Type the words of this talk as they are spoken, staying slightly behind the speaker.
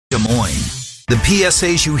Moines. The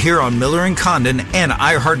PSAs you hear on Miller and Condon and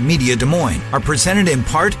iHeartMedia Des Moines are presented in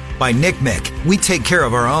part by Nick Mick. We take care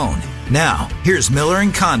of our own. Now, here's Miller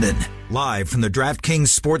and Condon. Live from the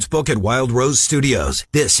DraftKings Sportsbook at Wild Rose Studios,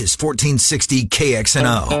 this is 1460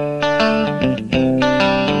 KXNO.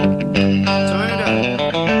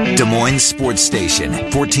 Des Moines Sports Station,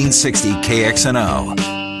 1460 KXNO.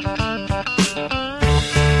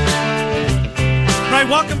 All right,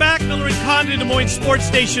 welcome back. Miller and Condon, Des Moines Sports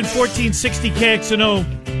Station, 1460 KXNO.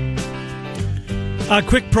 A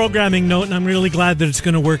quick programming note, and I'm really glad that it's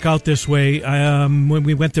going to work out this way. When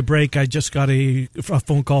we went to break, I just got a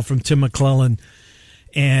phone call from Tim McClellan,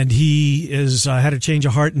 and he is had a change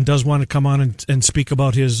of heart and does want to come on and speak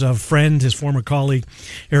about his friend, his former colleague,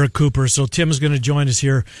 Eric Cooper. So Tim is going to join us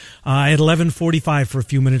here at 11:45 for a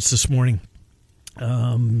few minutes this morning.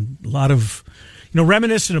 A lot of,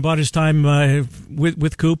 reminiscing about his time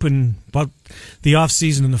with Coop and about the off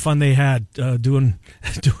season and the fun they had doing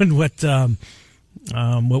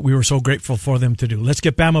what we were so grateful for them to do. Let's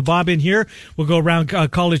get Bama Bob in here. We'll go around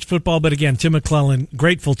college football, but again, Tim McClellan,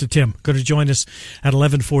 grateful to Tim, going to join us at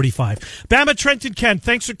 11:45. Bama, Trenton Kent,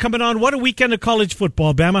 thanks for coming on. What a weekend of college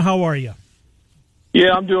football. Bama, how are you?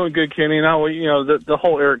 Yeah, I'm doing good, Kenny. Now, the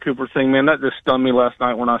whole Eric Cooper thing, man, that just stunned me last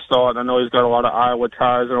night when I saw it. I know he's got a lot of Iowa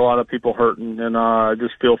ties and a lot of people hurting, and I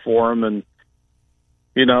just feel for him. And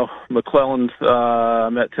McClellan's, I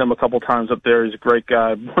met Tim a couple times up there. He's a great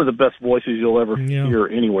guy, one of the best voices you'll ever hear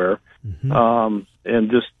anywhere. Mm-hmm.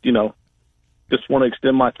 And just want to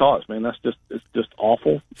extend my thoughts, man. It's just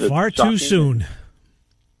awful. It's far shocking. Too soon.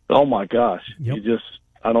 Oh my gosh. Yep.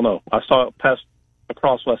 I don't know. I saw it pass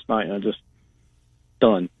across last night and I just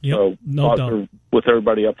done. Yep. So no doubt. With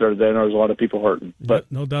everybody up there today, and there was a lot of people hurting.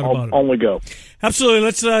 But no doubt about it. On we go. Absolutely.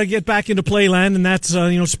 Let's get back into playland, and that's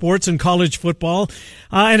sports and college football.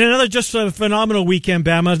 And another just a phenomenal weekend,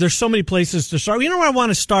 Bama. There's so many places to start. Where I want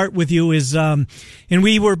to start with you is, and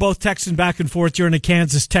we were both texting back and forth during the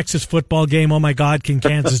Kansas-Texas football game. Oh my God, can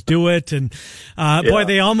Kansas do it? And boy,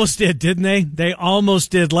 they almost did, didn't they? They almost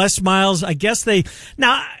did. Les Miles, I guess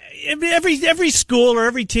every school or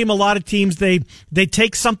every team, a lot of teams, they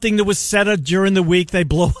take something that was said during the week, they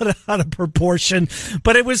blow it out of proportion.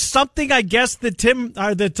 But it was something, I guess, that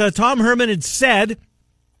Tom Herman had said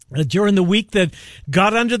during the week that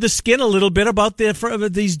got under the skin a little bit about these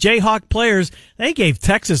Jayhawk players. They gave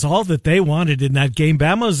Texas all that they wanted in that game.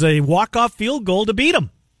 Bama was a walk-off field goal to beat them.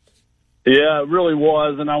 Yeah, it really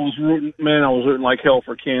was, and I was rooting like hell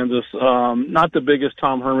for Kansas. Not the biggest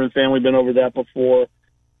Tom Herman fan. We've been over that before.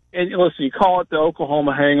 And listen, you call it the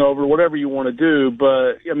Oklahoma hangover, whatever you want to do,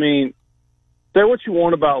 but, say what you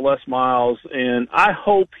want about Les Miles, and I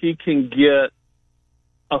hope he can get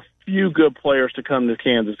a few good players to come to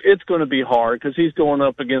Kansas. It's going to be hard because he's going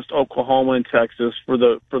up against Oklahoma and Texas for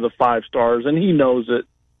the 5 stars, and he knows it.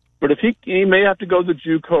 But if he may have to go the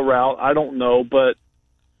JUCO route, I don't know, but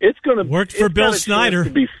it's going to worked for Bill Snyder to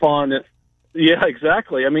be fun. Yeah,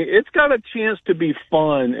 exactly. It's got a chance to be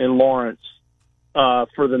fun in Lawrence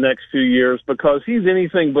for the next few years because he's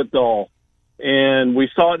anything but dull. And we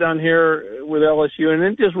saw it down here with LSU, and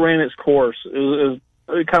it just ran its course. It was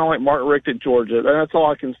kind of like Martin Richt at Georgia. That's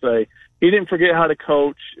all I can say. He didn't forget how to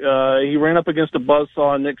coach. He ran up against a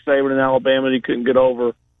buzzsaw, Nick Saban in Alabama, that he couldn't get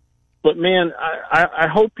over. But, man, I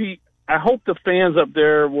hope the fans up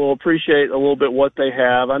there will appreciate a little bit what they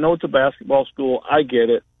have. I know it's a basketball school. I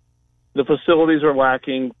get it. The facilities are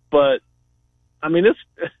lacking, but,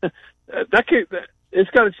 it's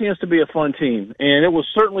got a chance to be a fun team, and it was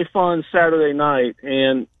certainly fun Saturday night.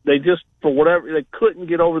 And they just, for whatever, they couldn't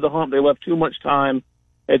get over the hump. They left too much time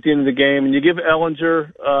at the end of the game. And you give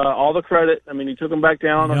Ellinger all the credit. He took them back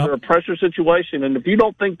down under a pressure situation. And if you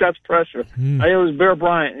don't think that's pressure, I think it was Bear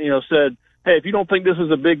Bryant, said, "Hey, if you don't think this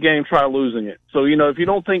is a big game, try losing it." So if you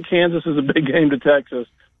don't think Kansas is a big game to Texas,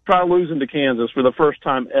 try losing to Kansas for the first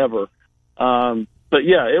time ever. But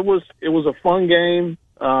yeah, it was a fun game.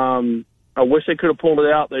 I wish they could have pulled it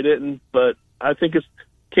out. They didn't, but I think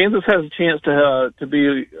Kansas has a chance to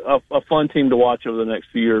be a fun team to watch over the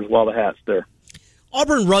next few years while the hat's there.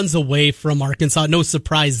 Auburn runs away from Arkansas. No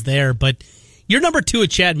surprise there, but you're number 2 at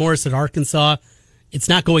Chad Morris at Arkansas. It's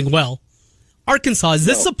not going well. Arkansas, is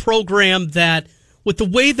this a program that, with the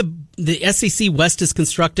way the SEC West is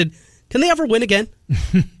constructed, can they ever win again?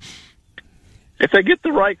 If they get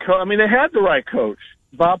the right coach, they had the right coach,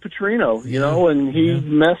 Bob Petrino, and he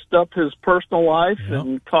messed up his personal life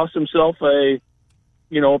and cost himself a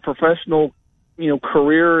professional,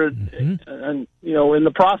 career and, in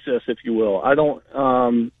the process, if you will. I don't,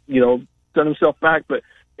 set himself back, but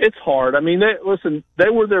it's hard. They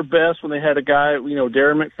were their best when they had a guy,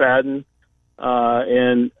 Darren McFadden, God,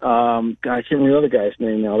 I can't remember the other guy's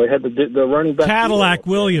name now. They had the running back. Cadillac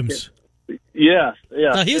Williams. Yes.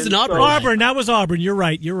 He was in Auburn. Auburn. That was Auburn. You're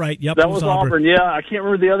right. Yep. That was Auburn. Yeah, I can't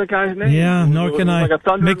remember the other guy's name. Yeah, nor can I. Like a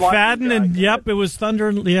Thunder McFadden and yep, it was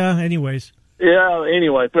Thunder. Yeah. Anyways. Yeah.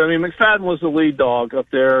 Anyway, but I mean, McFadden was the lead dog up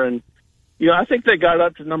there, and I think they got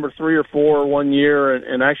up to number 3 or 4 one year,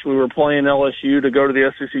 and actually were playing LSU to go to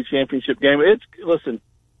the SEC championship game.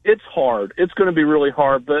 It's hard. It's going to be really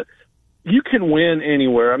hard, but you can win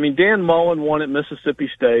anywhere. I mean, Dan Mullen won at Mississippi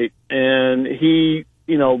State, and he,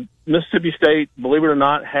 Mississippi State, believe it or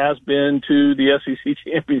not, has been to the SEC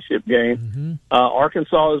championship game. Mm-hmm.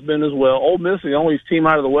 Arkansas has been as well. Ole Miss, the only team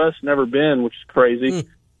out of the West, never been, which is crazy.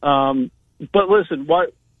 But listen,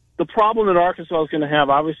 what the problem that Arkansas is going to have,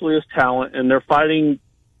 obviously, is talent, and they're fighting,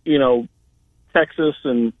 Texas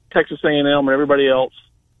and Texas A&M and everybody else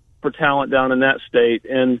for talent down in that state.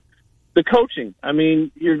 And the coaching, I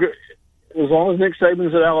mean, as long as Nick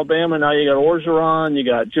Saban's at Alabama, now you got Orgeron, you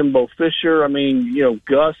got Jimbo Fisher. I mean,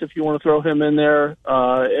 Gus, if you want to throw him in there.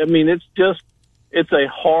 I mean, it's a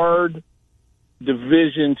hard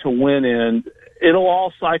division to win in. It'll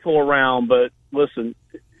all cycle around, but listen,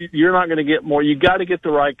 you're not going to get more. You got to get the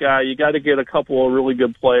right guy. You got to get a couple of really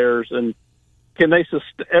good players. And can they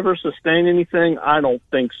ever sustain anything? I don't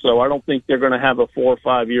think so. I don't think they're going to have a 4 or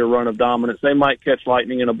 5 year run of dominance. They might catch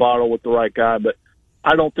lightning in a bottle with the right guy, but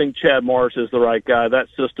I don't think Chad Morris is the right guy. That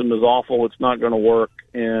system is awful. It's not going to work.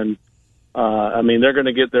 And, I mean, they're going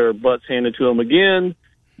to get their butts handed to them again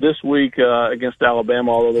this week against Alabama,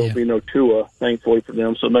 although there will be no Tua, thankfully for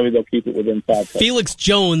them. So maybe they'll keep it within 5 touchdowns. Felix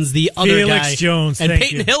Jones, the other guy. Felix Jones, and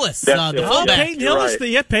Peyton Hillis, the fullback. Peyton Hillis,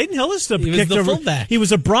 Peyton Hillis, he was the fullback. He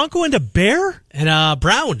was a Bronco and a Bear? And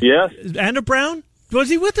Brown. Yes. And a Brown? Was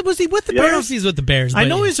he with the Bears? He's with the Bears. I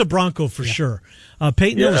know he's a Bronco for sure.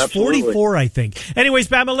 Peyton Hill is 44, I think. Anyways,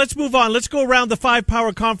 Bama, let's move on. Let's go around the 5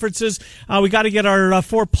 power conferences. We got to get our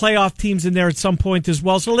 4 playoff teams in there at some point as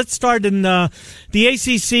well. So let's start in the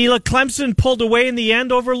ACC. Look, Clemson pulled away in the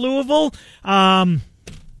end over Louisville. A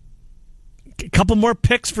couple more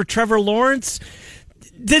picks for Trevor Lawrence.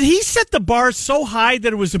 Did he set the bar so high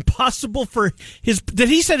that it was impossible did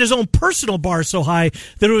he set his own personal bar so high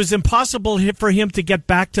that it was impossible for him to get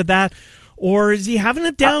back to that? Or is he having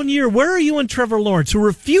a down year? Where are you on Trevor Lawrence, who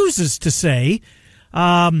refuses to say,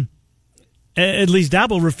 at least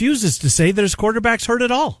Dabble refuses to say that his quarterback's hurt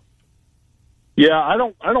at all? Yeah, I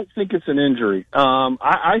don't think it's an injury.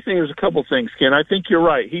 I think there's a couple things, Ken. I think you're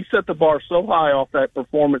right. He set the bar so high off that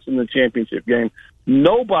performance in the championship game.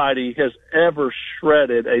 Nobody has ever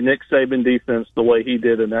shredded a Nick Saban defense the way he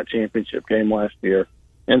did in that championship game last year.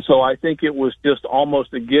 And so I think it was just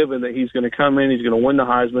almost a given that he's going to come in, he's going to win the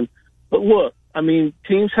Heisman. But look, I mean,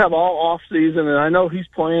 teams have all off season, and I know he's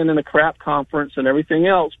playing in a crap conference and everything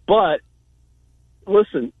else. But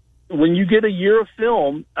listen, when you get a year of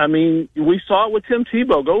film, I mean, we saw it with Tim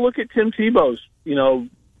Tebow. Go look at Tim Tebow's,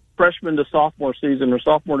 freshman to sophomore season or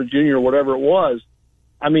sophomore to junior or whatever it was.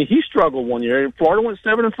 I mean, he struggled one year. Florida went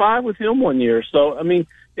 7-5 with him one year. So, I mean,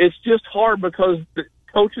 it's just hard because the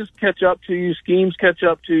coaches catch up to you, schemes catch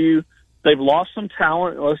up to you. They've lost some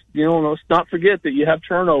talent. Let's not forget that you have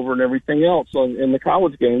turnover and everything else in the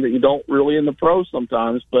college game that you don't really in the pros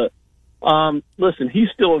sometimes. But listen, he's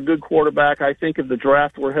still a good quarterback. I think if the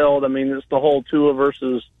draft were held, I mean, it's the whole Tua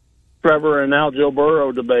versus Trevor and now Joe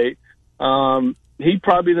Burrow debate. He'd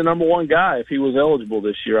probably be the number 1 guy if he was eligible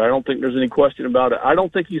this year. I don't think there's any question about it. I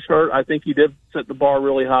don't think he's hurt. I think he did set the bar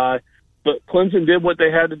really high. But Clemson did what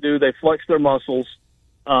they had to do. They flexed their muscles.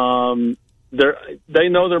 They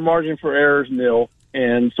know their margin for error is nil,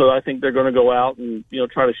 and so I think they're going to go out and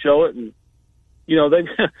try to show it. And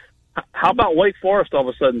they how about Wake Forest all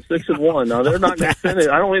of a sudden 6-1? Now they're not going to finish.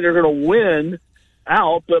 I don't think they're going to win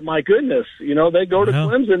out, but my goodness, they go to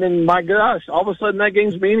Clemson, and my gosh, all of a sudden that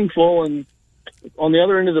game's meaningful. And on the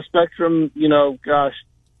other end of the spectrum, gosh,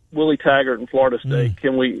 Willie Taggart in Florida State.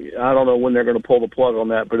 I don't know when they're going to pull the plug on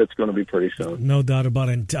that, but it's going to be pretty soon. No doubt about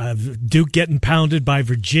it. Duke getting pounded by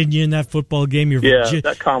Virginia in that football game.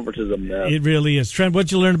 That conference is a mess. It really is. Trent,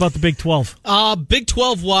 what'd you learn about the Big 12? Big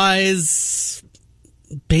 12-wise,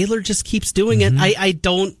 Baylor just keeps doing it. I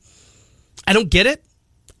don't get it.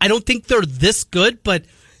 I don't think they're this good, but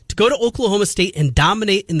to go to Oklahoma State and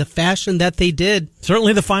dominate in the fashion that they did.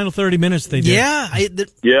 Certainly the final 30 minutes they did.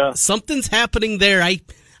 Yeah. Something's happening there.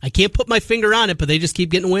 I can't put my finger on it, but they just keep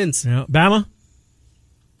getting wins. Yeah. Bama?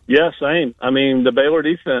 Yeah, same. I mean, the Baylor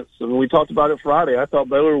defense, we talked about it Friday. I thought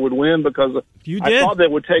Baylor would win because I thought they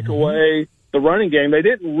would take away the running game. They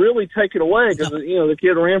didn't really take it away because, the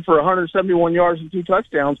kid ran for 171 yards and 2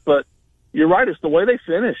 touchdowns. But you're right, it's the way they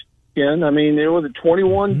finished. Ken. I mean, it was a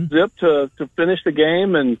 21 zip to finish the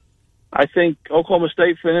game, and I think Oklahoma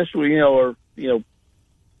State finished with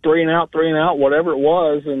 3 and out, whatever it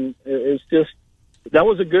was, and it's just that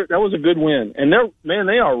was a good win. And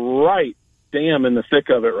they are right damn in the thick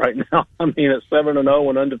of it right now. I mean, it's 7-0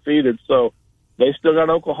 and undefeated, so they still got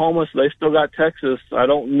Oklahoma, so they still got Texas. I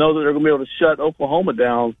don't know that they're going to be able to shut Oklahoma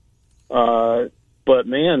down, but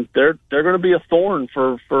man, they're going to be a thorn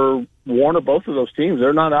for one of both of those teams.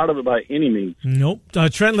 They're not out of it by any means. Nope.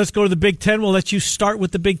 Trent, let's go to the Big Ten. We'll let you start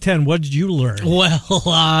with the Big Ten. What did you learn?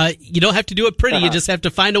 Well, you don't have to do it pretty. You just have to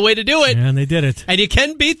find a way to do it. And they did it. And you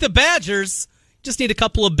can beat the Badgers. Just need a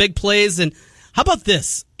couple of big plays. And how about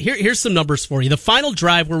this? Here's some numbers for you. The final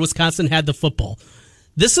drive where Wisconsin had the football.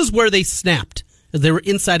 This is where they snapped. They were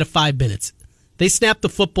inside of 5 minutes. They snapped the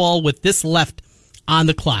football with this left on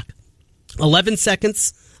the clock. 11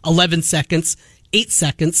 seconds, 11 seconds, 8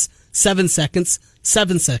 seconds, 7 seconds,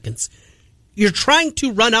 7 seconds. You're trying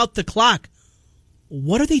to run out the clock.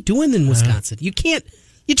 What are they doing in Wisconsin? You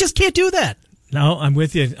just can't do that. No, I'm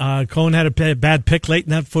with you. Cohen had a bad pick late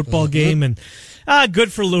in that football game, and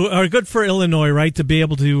good for Illinois, right, to be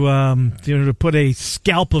able to to put a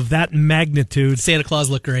scalp of that magnitude. Santa Claus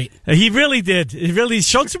looked great. He really did. He really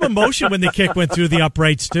showed some emotion when the kick went through the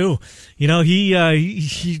uprights too. He a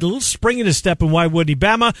little spring in his step, and why wouldn't he?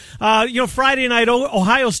 Bama, Friday night,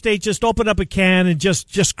 Ohio State just opened up a can and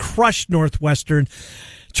just crushed Northwestern.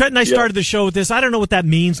 Trent and I started the show with this. I don't know what that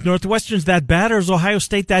means. Northwestern's that bad, or is Ohio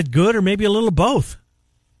State that good, or maybe a little both?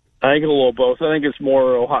 I think a little both. I think it's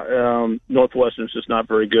more Northwestern's just not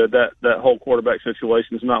very good. That whole quarterback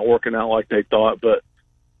situation is not working out like they thought. But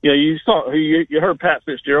you heard Pat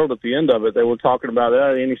Fitzgerald at the end of it. They were talking about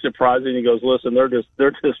that. Any surprising? He goes, "Listen,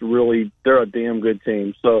 they're a damn good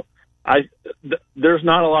team." So there's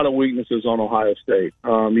not a lot of weaknesses on Ohio State.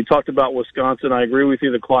 You talked about Wisconsin. I agree with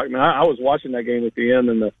you. The clock. I was watching that game at the end,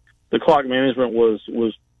 and the clock management was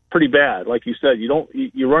pretty bad. Like you said,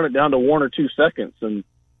 you run it down to 1 or 2 seconds, and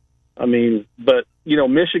I mean, but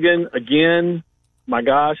Michigan again. My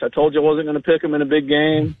gosh, I told you I wasn't going to pick them in a big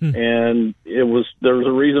game, and there was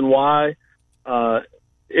a reason why.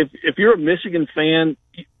 If you're a Michigan fan,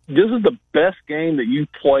 this is the best game that you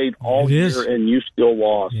played all year, and you still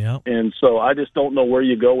lost. Yep. And so I just don't know where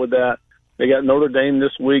you go with that. They got Notre Dame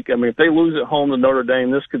this week. I mean, if they lose at home to Notre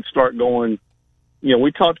Dame, this could start going.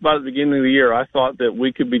 We talked about it at the beginning of the year. I thought that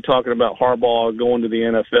we could be talking about Harbaugh going to the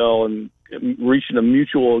NFL and reaching a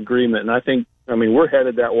mutual agreement. And I think, we're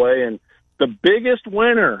headed that way. And the biggest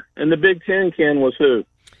winner in the Big Ten, Ken, was who?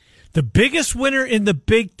 The biggest winner in the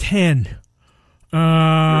Big Ten.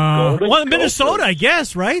 Minnesota, I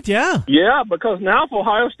guess, right? Yeah. Yeah, because now if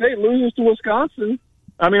Ohio State loses to Wisconsin,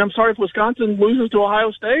 if Wisconsin loses to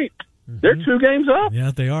Ohio State, they're 2 games up.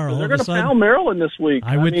 Yeah, they are. They're going to pound Maryland this week.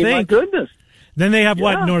 I would think. My goodness. Then they have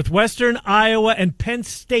Northwestern, Iowa, and Penn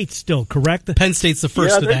State still, correct? Penn State's the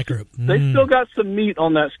first of that group. They still got some meat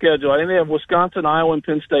on that schedule. I think they have Wisconsin, Iowa, and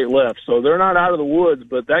Penn State left, so they're not out of the woods.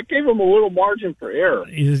 But that gave them a little margin for error.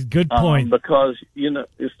 Is good point because listen,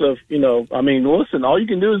 all you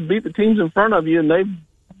can do is beat the teams in front of you, and they've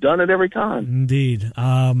done it every time. Indeed.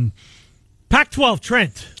 Pac-12,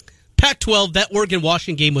 Trent. Pac-12. That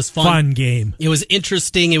Oregon-Washington game was fun. Fun game. It was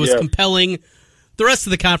interesting. It was compelling. The rest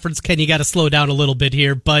of the conference, Ken, you got to slow down a little bit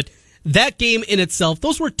here. But that game in itself,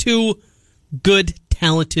 those were 2 good,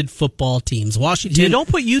 talented football teams. Washington. You don't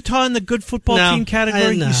put Utah in the good football team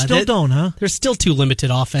category? You still don't, huh? They're still too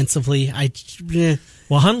limited offensively.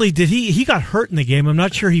 Well, Hundley, he got hurt in the game. I'm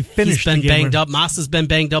not sure he finished the game. He's been banged up. Moss has been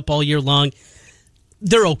banged up all year long.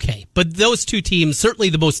 They're okay. But those 2 teams, certainly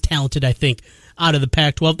the most talented, I think, out of the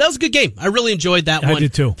Pac-12. That was a good game. I really enjoyed that one. I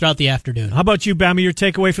did too. Throughout the afternoon. How about you, Bama? Your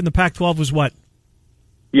takeaway from the Pac-12 was what?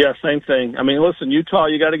 Yeah, same thing. Listen, Utah,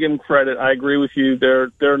 you got to give them credit. I agree with you.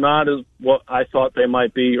 They're not as what I thought they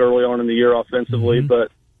might be early on in the year offensively,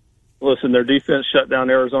 but listen, their defense shut down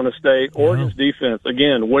Arizona State. Oregon's defense,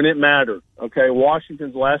 again, when it mattered. Okay,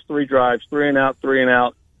 Washington's last 3 drives, 3 and out,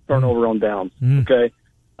 turnover on downs. Okay,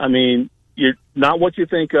 you're not what you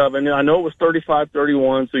think of, and I know it was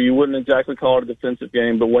 35-31, so you wouldn't exactly call it a defensive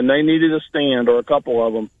game, but when they needed a stand or a couple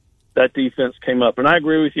of them, that defense came up. And I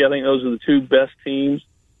agree with you. I think those are the 2 best teams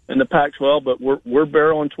in the Pac-12, but we're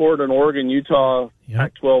barreling toward an Oregon-Utah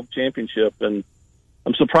Pac-12 championship, and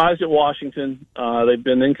I'm surprised at Washington. They've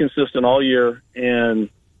been inconsistent all year, and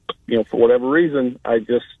for whatever reason, I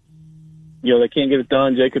just they can't get it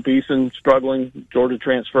done. Jacob Eason struggling, Georgia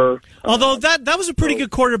transfer. Although that was a pretty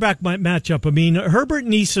good quarterback matchup. Herbert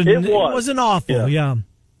and Eason wasn't awful. Yeah.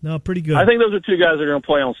 No, pretty good. I think those are 2 guys that are going to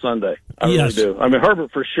play on Sunday. I really do.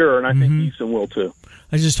 Herbert for sure, and I think Eason will too.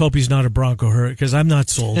 I just hope he's not a Bronco hurt because I'm not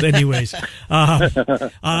sold. Anyways,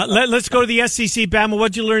 let's go to the SEC. Bama,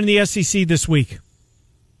 what'd you learn in the SEC this week?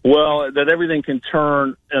 Well, that everything can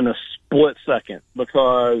turn in a split second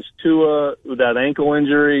because Tua, with that ankle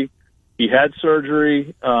injury, he had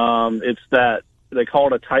surgery. It's that they call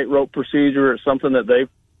it a tightrope procedure. It's something that they've,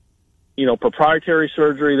 proprietary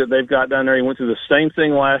surgery that they've got down there. He went through the same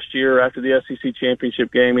thing last year after the SEC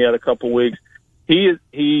championship game. He had a couple weeks. He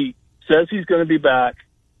says he's going to be back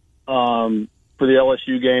for the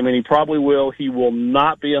LSU game, and he probably will. He will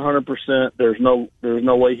not be 100%. There's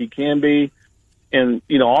no way he can be. And,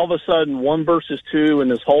 all of a sudden, 1 versus 2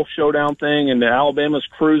 and this whole showdown thing, and the Alabama's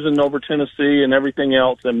cruising over Tennessee and everything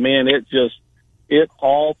else. And, man, it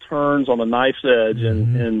all turns on a knife's edge,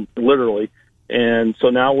 and literally. And so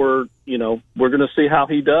now we're going to see how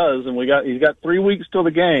he does. And he's got 3 weeks till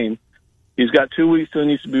the game. He's got 2 weeks till he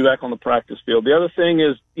needs to be back on the practice field. The other thing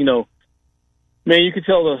is, man, you can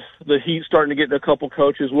tell the heat's starting to get to a couple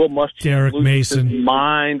coaches. Will Muschamp Derek Mason his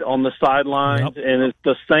mind on the sidelines, and it's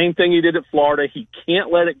the same thing he did at Florida. He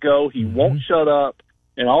can't let it go. He won't shut up,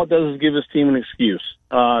 and all it does is give his team an excuse.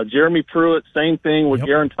 Jeremy Pruitt, same thing with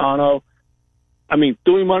Garantano. I mean,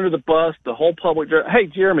 threw him under the bus. The whole public. Hey,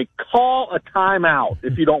 Jeremy, call a timeout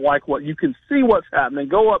if you don't like what you can see what's happening.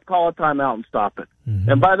 Go up, call a timeout, and stop it.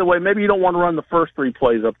 And by the way, maybe you don't want to run the first 3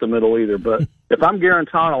 plays up the middle either. But if I'm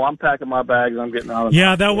Garantano, I'm packing my bags. I'm getting out of.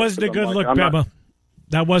 Yeah, that wasn't a good look, Bama.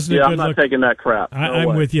 That wasn't a good look. I'm not taking that crap.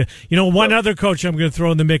 I'm with you. One other coach I'm going to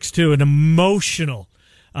throw in the mix too, an emotional.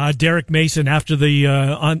 Derek Mason after the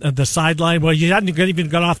on the sideline. Well, he hadn't even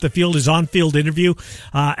got off the field. His on-field interview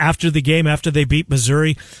after the game, after they beat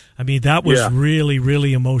Missouri. I mean, that was really,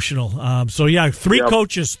 really emotional. Three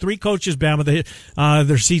coaches, Bama.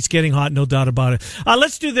 Their seats getting hot, no doubt about it.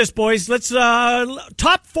 Let's do this, boys. Let's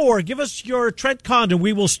top 4. Give us your Trent Condon.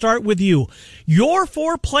 We will start with you. Your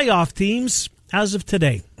 4 playoff teams as of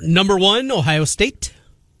today. Number 1, Ohio State.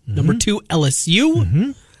 Number 2,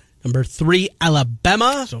 LSU. Number 3,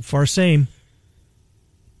 Alabama. So far, same.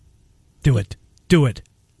 Do it.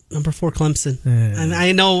 Number 4, Clemson. And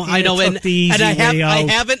I know, and I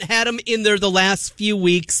haven't had them in there the last few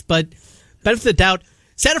weeks, but benefit of the doubt,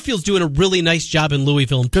 Satterfield's doing a really nice job in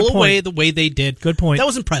Louisville and pull away the way they did. Good point. That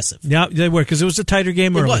was impressive. Yeah, they were, because it was a tighter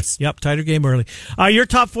game early. It was. Yep, tighter game early. Your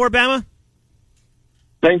top 4, Bama?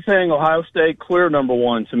 Same thing, Ohio State, clear number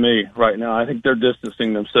 1 to me right now. I think they're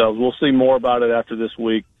distancing themselves. We'll see more about it after this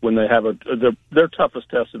week when they have their toughest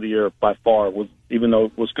test of the year by far, even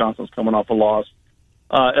though Wisconsin's coming off a loss.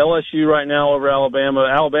 LSU right now over Alabama.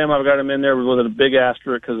 Alabama, I've got them in there with a big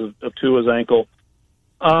asterisk because of Tua's ankle.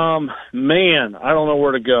 Man, I don't know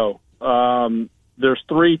where to go. There's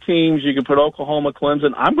 3 teams. You can put Oklahoma,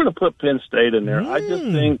 Clemson. I'm going to put Penn State in there. I just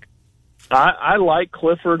think I like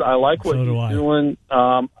Clifford. I like what he's doing.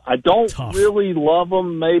 I don't really love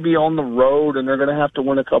them maybe on the road, and they're going to have to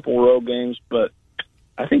win a couple road games, but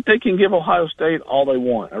I think they can give Ohio State all they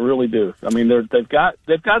want. I really do. I mean, they've got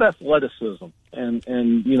athleticism, and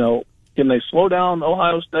can they slow down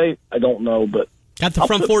Ohio State? I don't know, but got the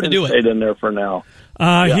front 4 to do it. State in there for now.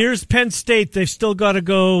 Here's Penn State. They've still got to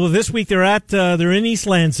go this week. They're in East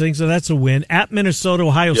Lansing, so that's a win. At Minnesota,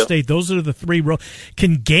 Ohio State. Those are the 3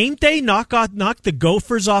 Can game day knock the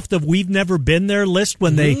Gophers off the "we've never been there" list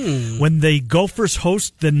when the Gophers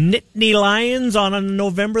host the Nittany Lions on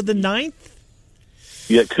November the 9th?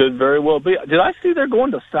 Yeah, it could very well be. Did I see they're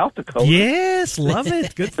going to South Dakota? Yes, love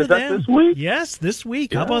it. Good for them. Is that this week? Yes, this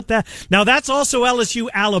week. Yeah. How about that? Now, that's also LSU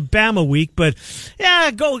Alabama week, but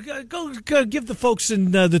go give the folks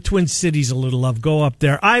in the Twin Cities a little love. Go up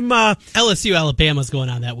there. LSU Alabama's going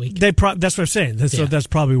on that week. That's what I'm saying. That's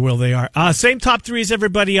probably where they are. Same top 3 as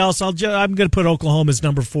everybody else. I'm going to put Oklahoma as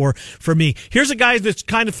number 4 for me. Here's a guy that's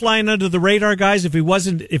kind of flying under the radar, guys. If he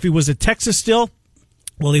was at Texas still,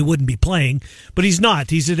 well, he wouldn't be playing, but he's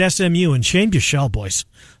not. He's at SMU, and Shane Buechele, boys.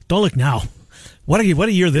 Don't look now. What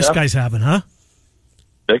a year this guy's having, huh?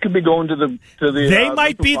 They could be going to the. They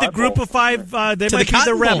might be the Group of 5. They might be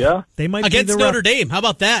the Rebel. Yeah. They might against be Notre Dame. How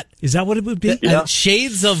about that? Is that what it would be?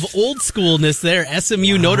 Shades of old schoolness there.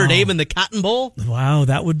 SMU, Notre Dame in the Cotton Bowl. Wow,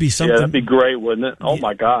 that would be something. Yeah, that'd be great, wouldn't it? Oh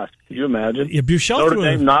my gosh, can you imagine? Yeah, Buechele Notre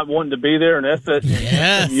Dame not wanting to be there,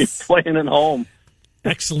 and you playing at home.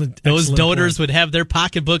 Excellent. Those donors would have their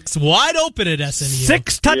pocketbooks wide open at SMU.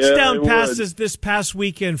 6 touchdown passes this past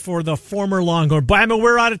weekend for the former Longhorn. Bama,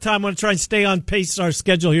 we're out of time. I'm going to try and stay on pace our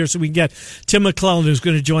schedule here so we can get Tim McClellan, who's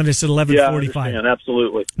going to join us at 11:45. Yeah,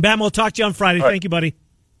 absolutely. Bama, we'll talk to you on Friday. Thank you, buddy.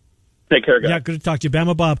 Take care, guys. Yeah, good to talk to you.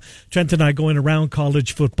 Bama Bob, Trent and I going around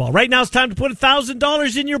college football. Right now it's time to put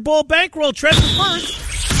 $1,000 in your bowl bankroll. Trent first.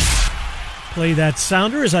 Play that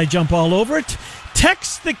sounder as I jump all over it.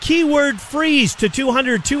 Text the keyword freeze to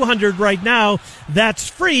 200-200 right now. That's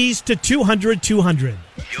freeze to 200-200.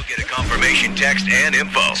 You'll get a confirmation text and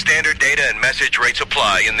info. Standard data and message rates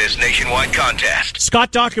apply in this nationwide contest.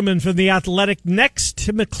 Scott Dockerman from The Athletic. Next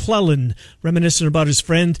to McClellan, reminiscent about his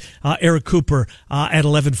friend Eric Cooper at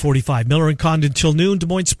 11:45. Miller and Condon till noon. Des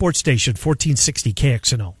Moines Sports Station, 1460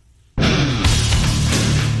 KXNO.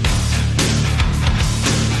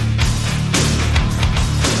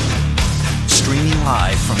 Streaming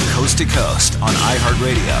live from coast to coast on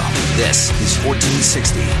iHeartRadio. This is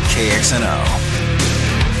 1460 KXNO.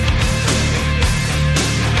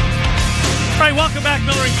 All right, welcome back.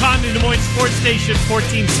 Miller and Condon, Des Moines Sports Station,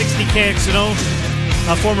 1460 KXNO.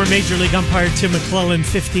 Former Major League umpire Tim McClellan,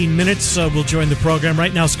 15 minutes, will join the program.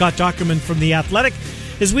 Right now, Scott Dockerman from The Athletic.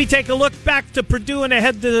 As we take a look back to Purdue and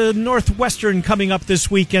ahead to Northwestern coming up this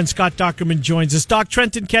weekend, Scott Dockerman joins us. Doc,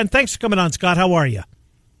 Trent, and Ken, thanks for coming on, Scott. How are you?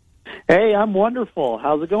 Hey, I'm wonderful.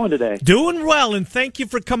 How's it going today? Doing well, and thank you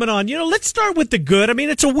for coming on. Let's start with the good. I mean,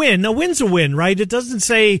 it's a win. A win's a win, right? It doesn't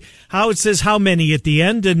say how, it says how many at the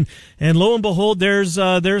end. And lo and behold, there's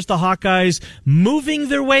the Hawkeyes moving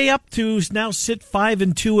their way up to now sit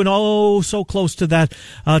 5-2 and so close to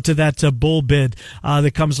that bowl bid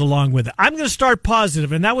that comes along with it. I'm going to start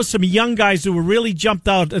positive, and that was some young guys who were really jumped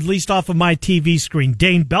out, at least off of my TV screen.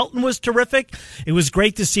 Dane Belton was terrific. It was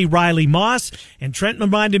great to see Riley Moss, and Trent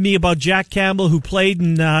reminded me about Jack Campbell, who played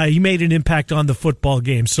and he made an impact on the football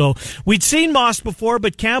game. So we'd seen Moss before,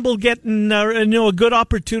 but Campbell getting a good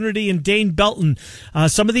opportunity, and Dane Belton.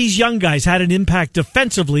 Some of these young guys had an impact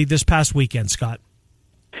defensively this past weekend, Scott.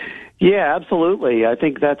 Yeah, absolutely. I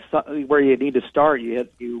think that's where you need to start.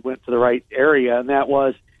 You went to the right area, and that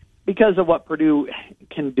was because of what Purdue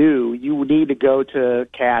can do. You need to go to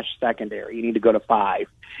cash secondary. You need to go to 5.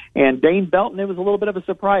 And Dane Belton, it was a little bit of a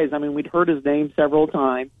surprise. I mean, we'd heard his name several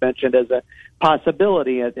times mentioned as a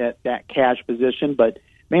possibility at that cash position, but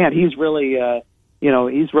man, he's really,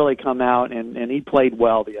 he's really come out and he played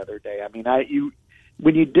well the other day. I mean,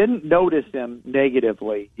 when you didn't notice him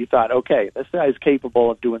negatively, you thought, okay, this guy's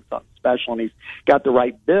capable of doing something special, and he's got the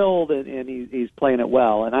right build, and he's playing it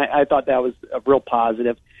well. And I thought that was a real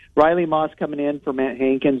positive. Riley Moss coming in for Matt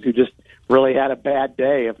Hankins, who just really had a bad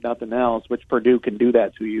day, if nothing else, which Purdue can do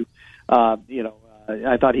that to you. I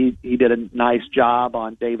thought he did a nice job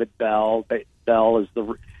on David Bell. Bell is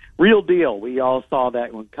the real deal. We all saw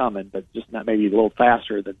that one coming, but just not maybe a little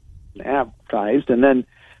faster than advertised. And then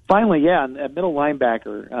finally, at middle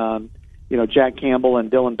linebacker, Jack Campbell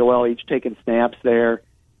and Dylan Doyle each taking snaps there.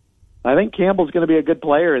 I think Campbell's going to be a good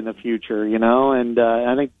player in the future, and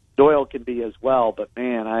I think Doyle can be as well, but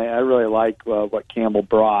man, I really like what Campbell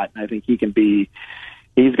brought. I think he's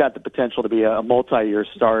got the potential to be a multi-year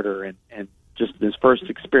starter, and just his first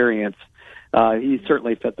experience, he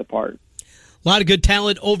certainly fit the part. A lot of good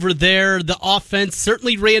talent over there. The offense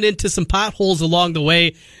certainly ran into some potholes along the way.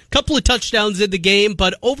 A couple of touchdowns in the game,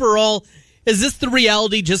 but overall, is this the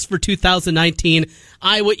reality just for 2019?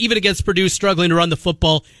 Iowa, even against Purdue struggling to run the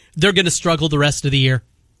football, they're going to struggle the rest of the year.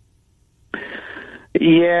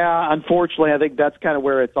 Yeah, unfortunately, I think that's kind of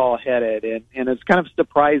where it's all headed, and it's kind of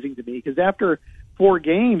surprising to me because after 4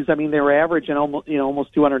 games, I mean, they were averaging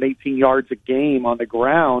almost 218 yards a game on the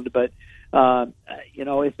ground, but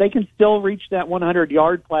if they can still reach that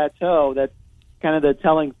 100-yard plateau, that's kind of the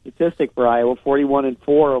telling statistic for Iowa, 41-4,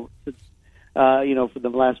 for the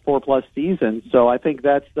last 4+ seasons. So I think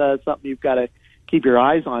that's something you've got to keep your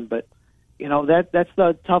eyes on. But that's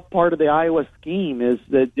the tough part of the Iowa scheme is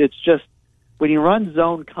that it's just, when you run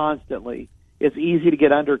zone constantly, it's easy to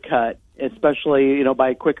get undercut, especially,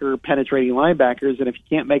 by quicker penetrating linebackers. And if you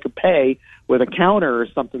can't make a pay with a counter or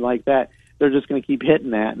something like that, they're just going to keep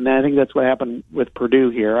hitting that. And I think that's what happened with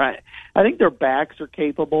Purdue here. I think their backs are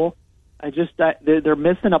capable. They're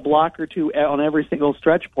missing a block or two on every single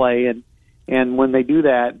stretch play. And when they do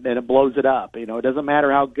that, then it blows it up. It doesn't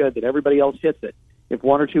matter how good that everybody else hits it. If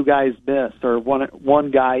one or two guys miss, or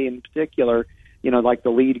one guy in particular, like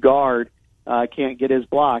the lead guard, can't get his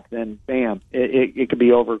block, then bam, it could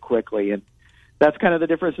be over quickly. And that's kind of the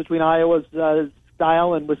difference between Iowa's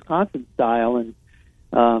style and Wisconsin's style. And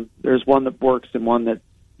there's one that works and one that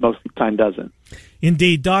most of the time doesn't.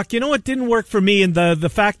 Indeed, Doc. What didn't work for me, and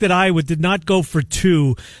the fact that Iowa did not go for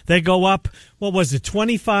 2. They go up,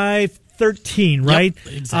 25-13, right? Yep,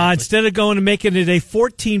 exactly. Instead of going and making it a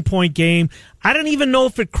 14-point game. I don't even know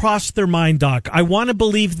if it crossed their mind, Doc. I want to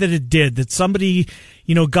believe that it did, that somebody,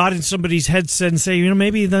 got in somebody's headset and say,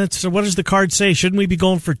 maybe that's, what does the card say? Shouldn't we be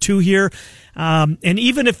going for 2 here? And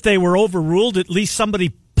even if they were overruled, at least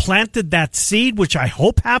somebody planted that seed, which I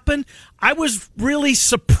hope happened. I was really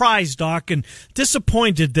surprised, Doc, and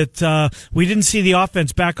disappointed that we didn't see the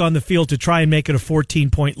offense back on the field to try and make it a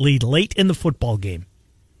 14-point lead late in the football game.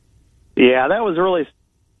 Yeah, that was really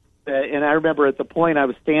and I remember at the point I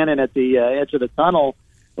was standing at the edge of the tunnel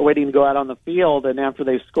waiting to go out on the field, and after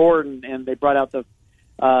they scored and they brought out the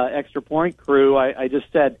extra point crew, I just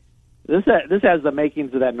said, this has the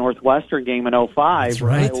makings of that Northwestern game in 2005. That's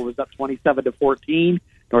right. Iowa was up 27-14.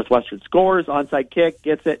 Northwestern scores, onside kick,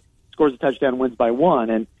 gets it, scores a touchdown, wins by 1.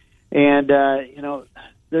 And you know,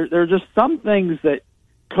 there are just some things that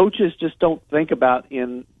coaches just don't think about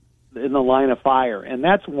in the line of fire, and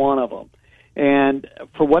that's one of them. And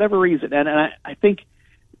for whatever reason, and I think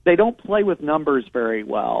they don't play with numbers very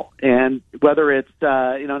well. And whether it's,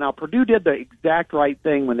 now Purdue did the exact right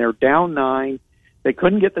thing when they're down 9. They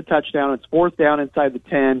couldn't get the touchdown. It's 4th down inside the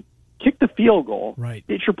 10. Kick the field goal. Right.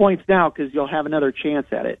 Get your points now because you'll have another chance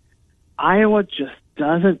at it. Iowa just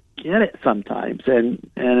doesn't get it sometimes. And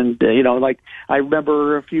like I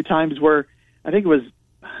remember a few times where I think it was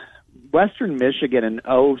Western Michigan in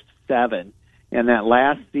 2007 and that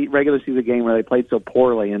last regular season game where they played so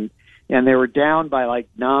poorly and they were down by like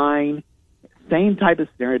 9, same type of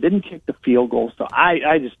scenario, didn't kick the field goal. So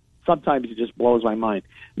I just, sometimes it just blows my mind.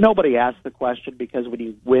 Nobody asks the question because when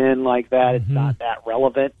you win like that, it's not that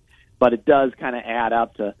relevant, but it does kind of add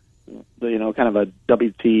up to, kind of a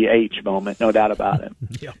WTH moment, no doubt about it.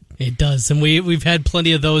 Yeah. It does, and we've had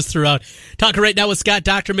plenty of those throughout. Talking right now with Scott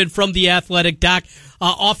Dochterman from The Athletic. Doc,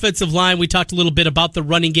 offensive line, we talked a little bit about the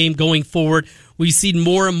running game going forward. We've seen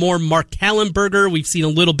more and more Mark Kallenberger. We've seen a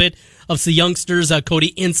little bit of the youngsters, Cody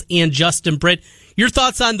Ince and Justin Britt. Your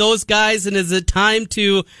thoughts on those guys, and is it time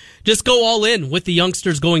to just go all in with the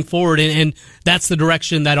youngsters going forward, and that's the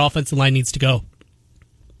direction that offensive line needs to go?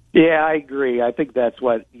 Yeah, I agree. I think that's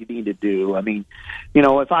what you need to do. I mean,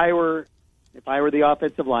 if I were the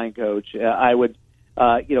offensive line coach, I would,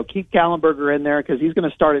 keep Kallenberger in there because he's going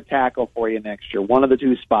to start at tackle for you next year, one of the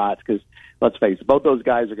 2 spots, because let's face it, both those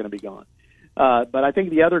guys are going to be gone. But I think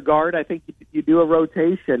the other guard, I think you do a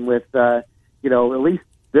rotation with, at least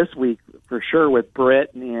this week for sure with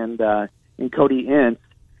Britt and Cody Ince,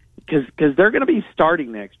 because they're going to be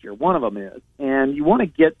starting next year. One of them is, and you want to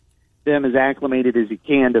get them as acclimated as you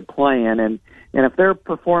can to playing, and if they're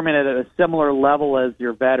performing at a similar level as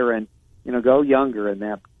your veteran, go younger in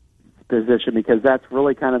that position because that's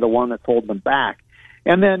really kind of the one that's holding them back.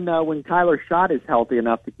 And then when Kyler Schott is healthy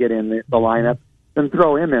enough to get in the lineup, then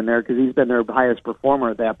throw him in there because he's been their highest performer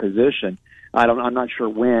at that position. I'm not sure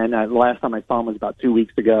when. The last time I saw him was about 2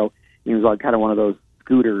 weeks ago. He was like kind of one of those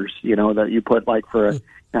scooters, that you put like for a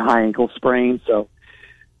high ankle sprain. So,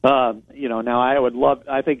 now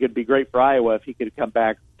I think it'd be great for Iowa if he could come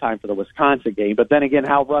back in time for the Wisconsin game. But then again,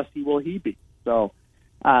 how rusty will he be? So,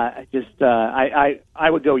 I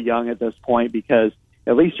would go young at this point because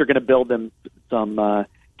at least you're going to build them some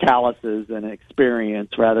calluses and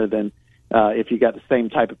experience rather than if you got the same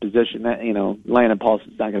type of position that, Landon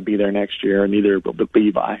Paulson's not going to be there next year, and neither will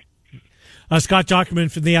Levi. Scott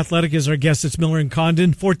Dochterman from The Athletic is our guest. It's Miller and Condon,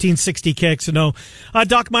 1460 KXNO.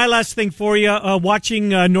 Doc, my last thing for you, watching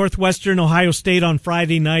Northwestern Ohio State on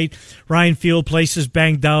Friday night, Ryan Field, places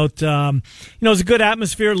banged out. It was a good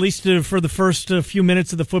atmosphere, at least for the first few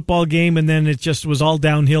minutes of the football game, and then it just was all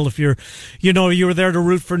downhill if you were there to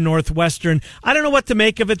root for Northwestern. I don't know what to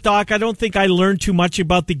make of it, Doc. I don't think I learned too much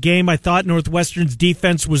about the game. I thought Northwestern's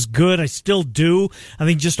defense was good. I still do. I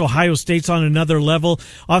think just Ohio State's on another level.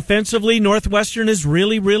 Offensively, Northwestern is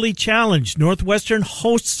really, really challenged. Northwestern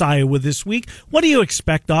hosts Iowa this week. What do you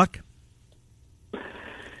expect, Doc?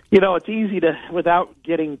 It's easy to, without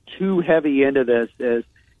getting too heavy into this, is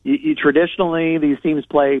you traditionally these teams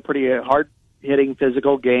play pretty hard-hitting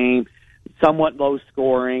physical game, somewhat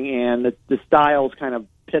low-scoring, and the styles kind of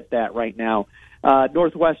pit that right now.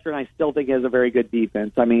 Northwestern, I still think, has a very good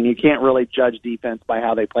defense. I mean, you can't really judge defense by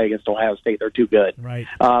how they play against Ohio State. They're too good. Right.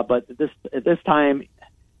 But at this time,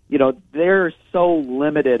 they're so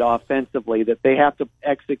limited offensively that they have to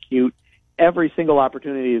execute every single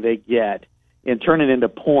opportunity they get and turn it into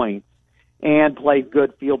points and play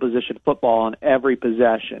good field position football on every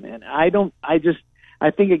possession. And I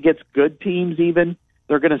think it gets good teams even.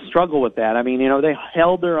 They're going to struggle with that. I mean, they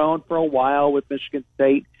held their own for a while with Michigan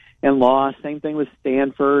State and lost. Same thing with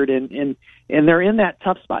Stanford. And they're in that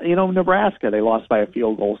tough spot. Nebraska, they lost by a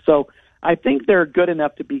field goal. So I think they're good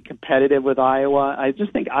enough to be competitive with Iowa. I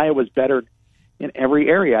just think Iowa's better in every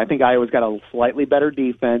area. I think Iowa's got a slightly better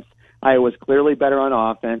defense. Iowa's clearly better on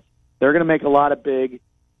offense. They're going to make a lot of big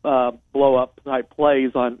blow-up type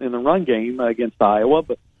plays in the run game against Iowa,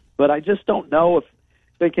 but I just don't know if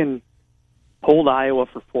they can hold Iowa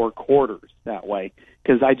for 4 quarters that way,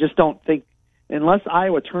 because I just don't think, unless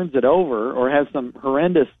Iowa turns it over or has some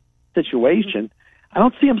horrendous situation, I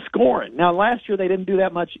don't see them scoring. Now, last year they didn't do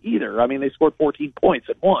that much either. I mean, they scored 14 points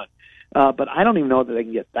and won. But I don't even know that they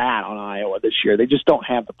can get that on Iowa this year. They just don't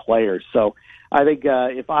have the players. So I think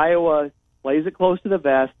if Iowa plays it close to the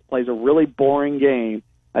vest, plays a really boring game,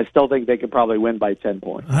 I still think they could probably win by 10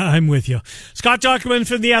 points. I'm with you. Scott Dochterman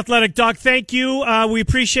from The Athletic. Doc, thank you. We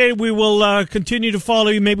appreciate it. We will continue to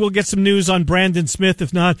follow you. Maybe we'll get some news on Brandon Smith.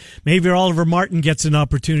 If not, maybe Oliver Martin gets an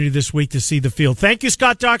opportunity this week to see the field. Thank you,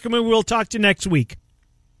 Scott Dochterman. We'll talk to you next week.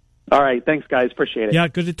 All right. Thanks, guys. Appreciate it. Yeah,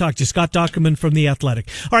 good to talk to you. Scott Dochterman from The Athletic.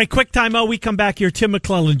 All right, quick timeout. We come back here. Tim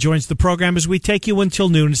McClellan joins the program as we take you until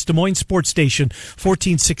noon. It's Des Moines Sports Station,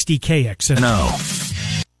 1460 KXNO.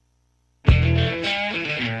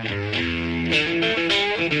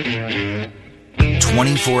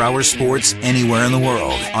 24-hour sports anywhere in the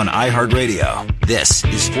world on iHeartRadio. This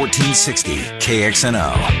is 1460 KXNO.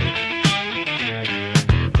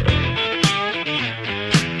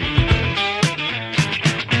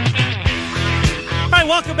 All right,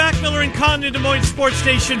 welcome back. Miller and Condon, Des Moines Sports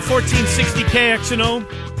Station, 1460 KXNO.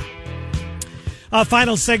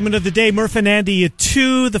 Final segment of the day, Murph and Andy at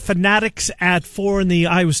 2, the Fanatics at 4, and the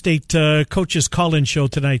Iowa State Coaches Call-In Show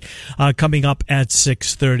tonight coming up at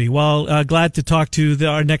 6:30. Well, glad to talk to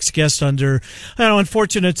our next guest under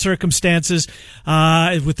unfortunate circumstances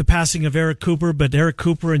with the passing of Eric Cooper, but Eric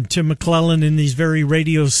Cooper and Tim McClellan in these very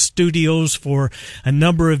radio studios for a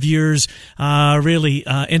number of years, really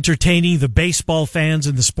entertaining the baseball fans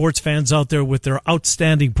and the sports fans out there with their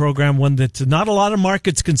outstanding program, one that not a lot of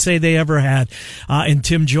markets can say they ever had. And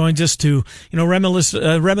Tim joins us to, reminisce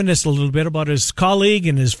a little bit about his colleague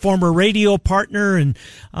and his former radio partner and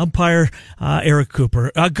umpire, Eric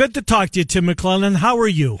Cooper. Good to talk to you, Tim McClellan. How are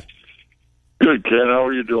you? Good, Ken. How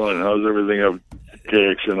are you doing? How's everything up at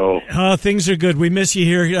KXNO? Things are good. We miss you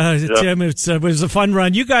here, Tim. It was a fun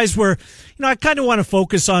run. You guys were, I kind of want to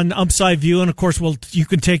focus on Umpside View, and of course, you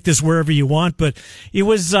can take this wherever you want. But it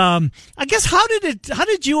was, I guess, how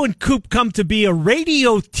did you and Coop come to be a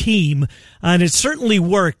radio team? And it certainly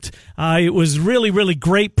worked. It was really, really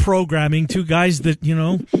great programming. Two guys that,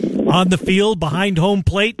 on the field, behind home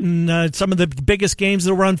plate, and some of the biggest games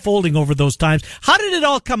that were unfolding over those times. How did it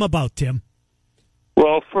all come about, Tim?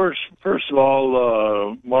 Well, first of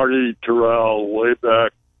all, Marty Terrell, way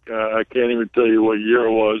back, I can't even tell you what year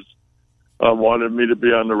it was, wanted me to be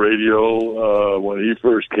on the radio when he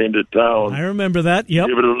first came to town. I remember that. Yep.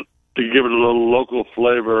 To give it a little local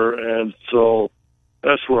flavor, and so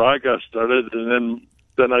that's where I got started. And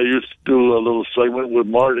then I used to do a little segment with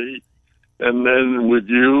Marty, and then with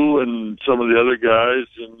you and some of the other guys,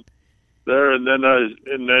 and then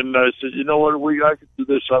I said, you know what, I could do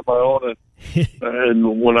this on my own.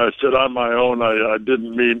 And when I said on my own, I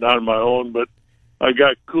didn't mean on my own, but I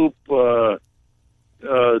got Coop to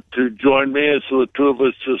join me, and so the two of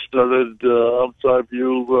us just started Upside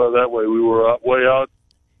View that way. We were way out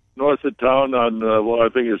north of town on, I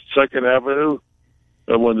think it's 2nd Avenue,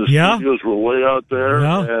 when the studios were way out there,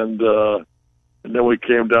 and then we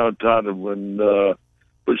came downtown, and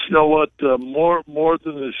but you know what? More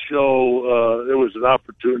than the show, it was an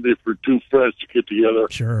opportunity for two friends to get together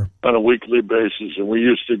on a weekly basis, and we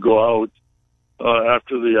used to go out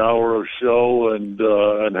after the hour of show and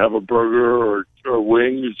have a burger or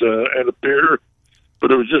wings and a beer.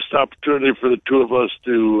 But it was just an opportunity for the two of us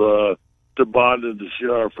to bond and to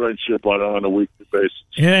share our friendship on a weekly basis.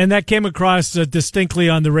 And that came across distinctly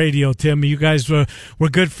on the radio, Tim. You guys were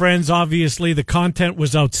good friends, obviously. The content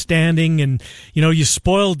was outstanding, and, you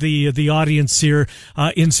spoiled the audience here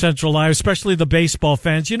in Central Iowa, especially the baseball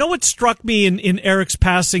fans. You know what struck me in Eric's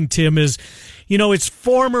passing, Tim, is, it's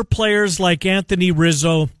former players like Anthony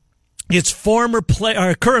Rizzo. It's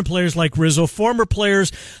current players like Rizzo, former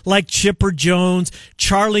players like Chipper Jones,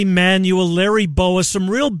 Charlie Manuel, Larry Boa, some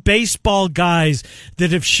real baseball guys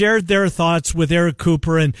that have shared their thoughts with Eric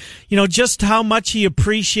Cooper, and, just how much he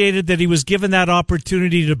appreciated that he was given that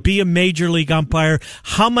opportunity to be a major league umpire,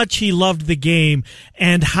 how much he loved the game,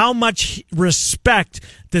 and how much respect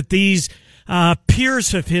that these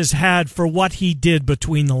peers of his had for what he did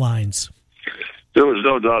between the lines. There was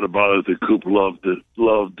no doubt about it that Coop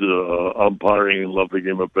loved umpiring and loved the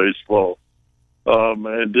game of baseball,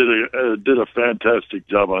 and did a fantastic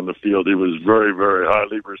job on the field. He was very, very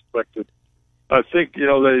highly respected. I think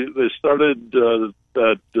they started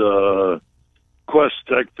that Quest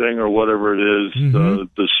Tech thing or whatever it is,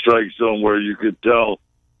 the strike zone, where you could tell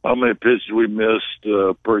how many pitches we missed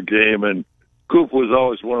per game, and Coop was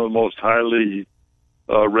always one of the most highly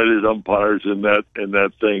rated umpires in that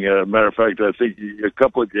thing. Matter of fact, I think a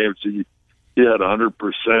couple of games he he had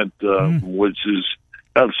 100%, which is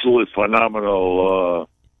absolutely phenomenal.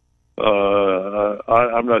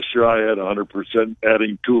 I'm not sure I had 100%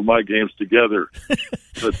 adding two of my games together,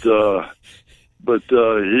 but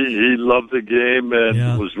he loved the game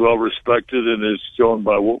and was well respected, and is shown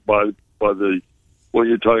by the what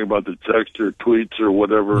you're talking about, the text or tweets or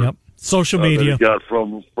whatever. Yep. Social media that he got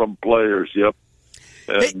from players. Yep.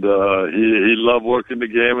 And he loved working the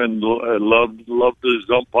game and loved his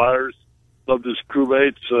umpires, loved his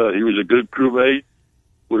crewmates. He was a good crewmate.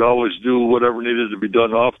 Would always do whatever needed to be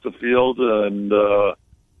done off the field, and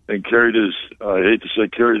carried his, I hate to say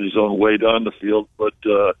carried his own weight on the field, but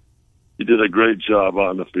he did a great job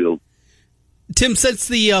on the field. Tim, since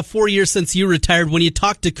the 4 years since you retired, when you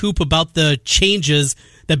talked to Coop about the changes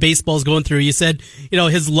that baseball's going through, you said,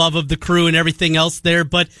 his love of the crew and everything else there,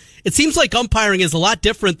 but it seems like umpiring is a lot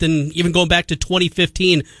different than even going back to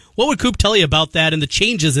 2015. What would Coop tell you about that and the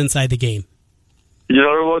changes inside the game? You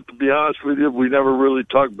know what, to be honest with you, we never really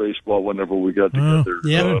talked baseball whenever we got together.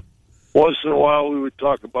 Yeah. Once in a while we would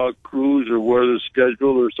talk about crews or where the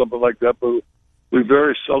schedule or something like that, but we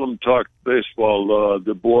very seldom talked baseball.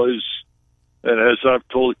 The boys, and as I've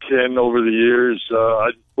told Ken over the years,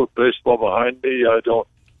 I put baseball behind me. I don't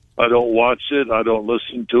watch it. I don't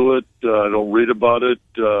listen to it. I don't read about it.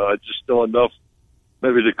 I just know enough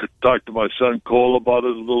maybe to talk to my son Cole about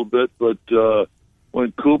it a little bit, but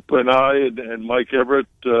when Coop and I and Mike Everett,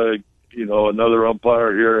 another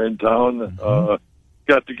umpire here in town,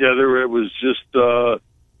 got together, it was just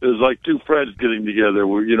it was like two friends getting together.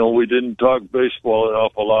 We didn't talk baseball an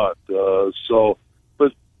awful lot.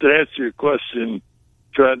 But to answer your question,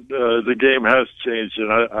 Trent, the game has changed,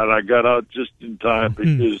 and I got out just in time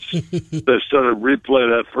because they started replay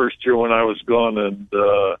that first year when I was gone, and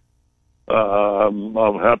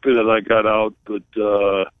I'm happy that I got out, but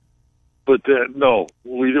no,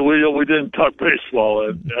 we didn't talk baseball,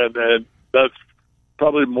 and that's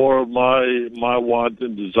probably more of my want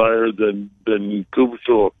and desire than Coop's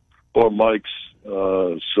or Mike's.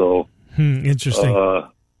 Interesting.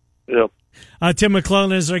 Yep. Tim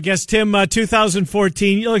McClellan is our guest. Tim,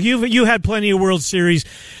 2014. You had plenty of World Series.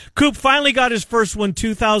 Coop finally got his first one,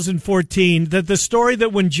 2014. The story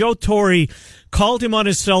that when Joe Torre called him on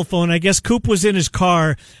his cell phone, I guess Coop was in his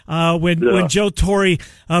car when Joe Torre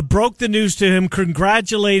broke the news to him,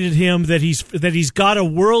 congratulated him that he's got a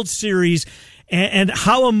World Series. And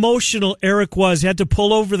how emotional Eric was. He had to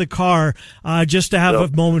pull over the car just to have a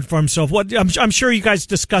moment for himself. I'm sure you guys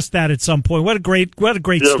discussed that at some point. What a great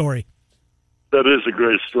story. That is a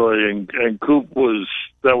great story, and Coop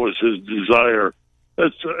that was his desire.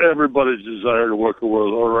 That's everybody's desire to work a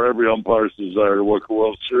World, or every umpire's desire to work a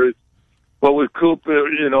World Series. But with Coop,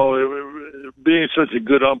 being such a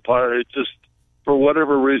good umpire, it just, for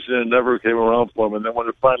whatever reason, it never came around for him. And then when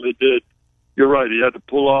it finally did, you're right, he had to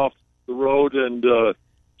pull off the road, and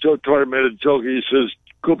Joe Torre made a joke. He says,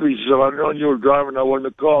 Coop, he said, if I'd known you were driving, I wouldn't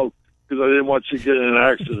have called because I didn't want you to get in an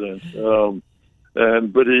accident.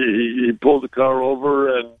 But he pulled the car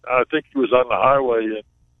over, and I think he was on the highway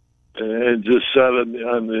and just sat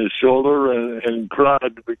on his shoulder and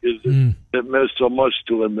cried because it meant so much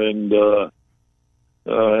to him. And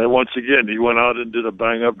once again, he went out and did a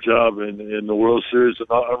bang-up job in the World Series and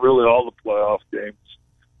really all the playoff games.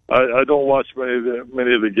 I don't watch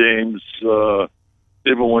many of the games,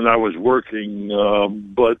 even when I was working.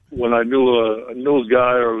 But when I knew a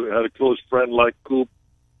guy or had a close friend like Coop,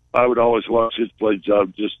 I would always watch his play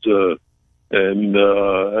job just and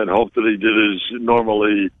hope that he did his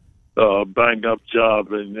normally bang up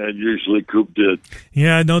job, and usually Coop did.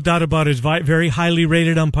 Yeah, no doubt about it. Very highly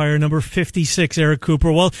rated umpire, number 56, Eric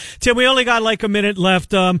Cooper. Well, Tim, we only got like a minute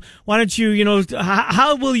left. Why don't you,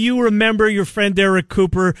 how will you remember your friend Eric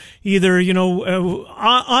Cooper, either,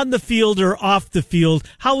 on the field or off the field?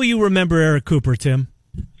 How will you remember Eric Cooper, Tim?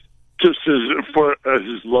 Just as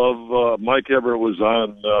his love, Mike Everett was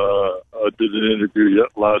on, did an interview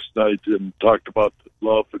last night and talked about the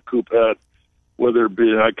love that Coop had, whether it be,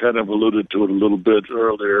 and I kind of alluded to it a little bit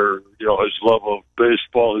earlier, his love of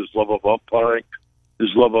baseball, his love of umpiring, his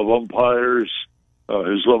love of umpires,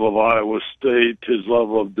 his love of Iowa State, his love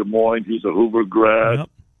of Des Moines. He's a Hoover grad. Yep.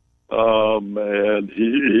 And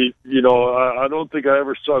he I don't think I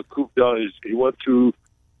ever saw Coop down. He went through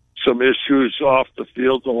some issues off the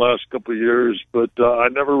field in the last couple of years, but I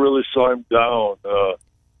never really saw him down.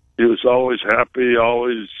 He was always happy,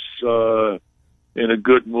 always in a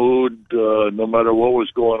good mood, no matter what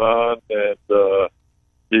was going on, and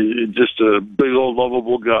he's just a big old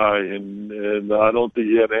lovable guy, and I don't think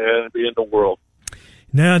he had an enemy in the world.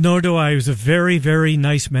 No, nor do I. He was a very, very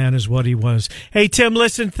nice man is what he was. Hey, Tim,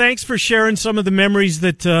 listen, thanks for sharing some of the memories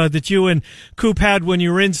that you and Coop had when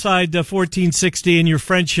you were inside 1460, and your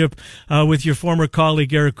friendship with your former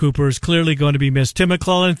colleague Eric Cooper is clearly going to be missed. Tim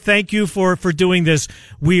McClellan, thank you for doing this.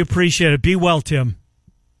 We appreciate it. Be well, Tim.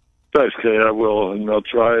 Thanks, Kay. I will, and I'll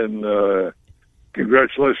try and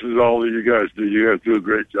congratulations to all of you guys. You guys do a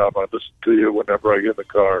great job. I listen to you whenever I get in the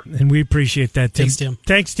car. And we appreciate that, Tim. Thanks, Tim.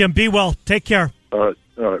 Thanks, Tim. Be well. Take care. All right.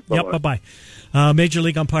 Bye-bye. Yep, bye-bye. Major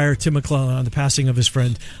League umpire Tim McClellan on the passing of his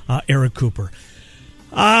friend Eric Cooper.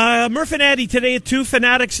 Murph and Addy today at 2,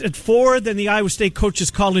 Fanatics at 4, then the Iowa State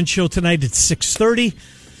Coaches Call-In Show tonight at 6:30.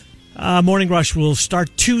 Morning Rush will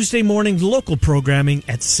start Tuesday morning, local programming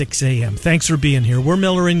at 6 a.m. Thanks for being here. We're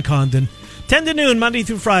Miller and Condon, 10 to noon, Monday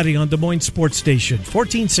through Friday on Des Moines Sports Station,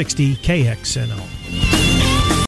 1460 KXNO.